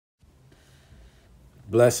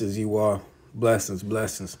Blessings, you all. Blessings,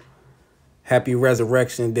 blessings. Happy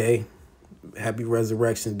Resurrection Day. Happy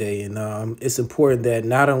Resurrection Day. And it's important that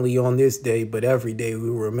not only on this day, but every day we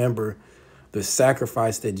remember the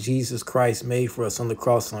sacrifice that Jesus Christ made for us on the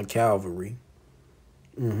cross on Calvary.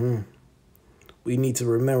 We need to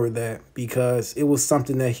remember that because it was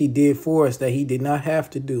something that he did for us that he did not have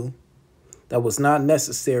to do. That was not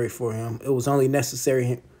necessary for him. It was only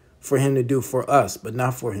necessary for him to do for us, but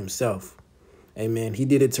not for himself. Amen. He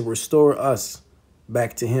did it to restore us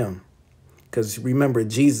back to him. Because remember,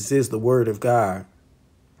 Jesus is the word of God.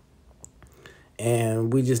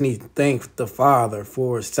 And we just need to thank the Father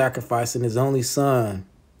for sacrificing his only son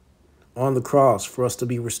on the cross for us to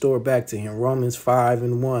be restored back to him. Romans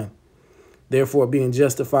 5:1. Therefore, being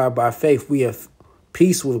justified by faith, we have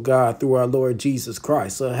peace with God through our Lord Jesus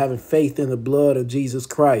Christ. So having faith in the blood of Jesus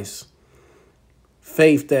Christ,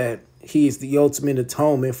 faith that he is the ultimate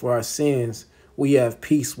atonement for our sins, we have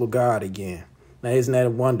peace with God again. Now, isn't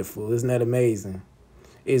that wonderful? Isn't that amazing?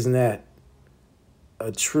 Isn't that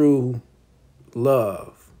a true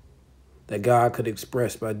love that God could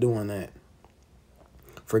express by doing that?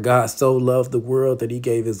 For God so loved the world that he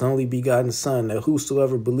gave his only begotten Son, that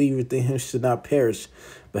whosoever believeth in him should not perish,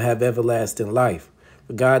 but have everlasting life.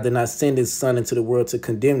 For God did not send his Son into the world to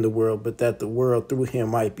condemn the world, but that the world through him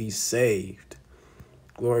might be saved.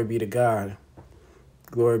 Glory be to God.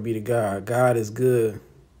 Glory be to God. God is good.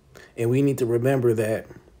 And we need to remember that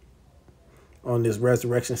on this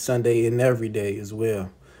Resurrection Sunday and every day as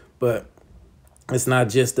well. But it's not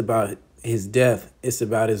just about his death. It's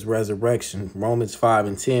about his resurrection. Romans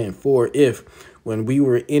 5:10. For if, when we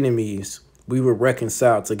were enemies, we were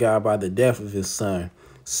reconciled to God by the death of his Son,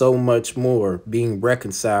 so much more, being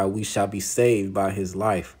reconciled, we shall be saved by his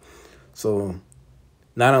life. So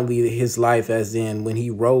not only his life as in when he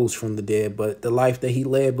rose from the dead, but the life that he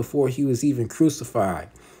led before he was even crucified.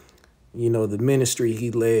 You know, the ministry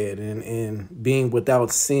he led and being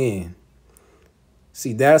without sin.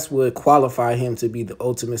 See, that's what qualified him to be the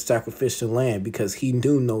ultimate sacrificial lamb, because he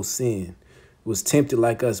knew no sin. Was tempted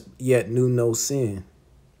like us, yet knew no sin.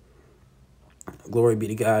 Glory be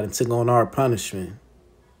to God, and took on our punishment.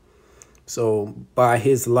 So by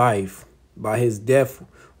his life, by his death,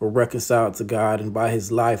 we're reconciled to God, and by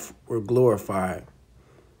his life, we're glorified.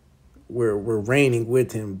 We're reigning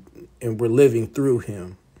with him, and we're living through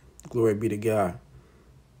him. Glory be to God.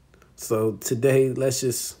 So today, let's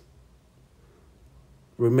just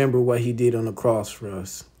remember what he did on the cross for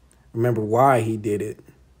us. Remember why he did it.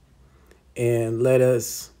 And let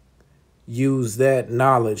us use that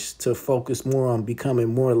knowledge to focus more on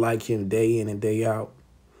becoming more like him day in and day out.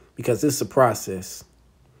 Because it's a process.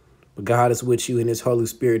 But God is with you and his Holy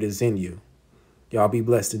Spirit is in you. Y'all be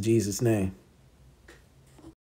blessed in Jesus' name.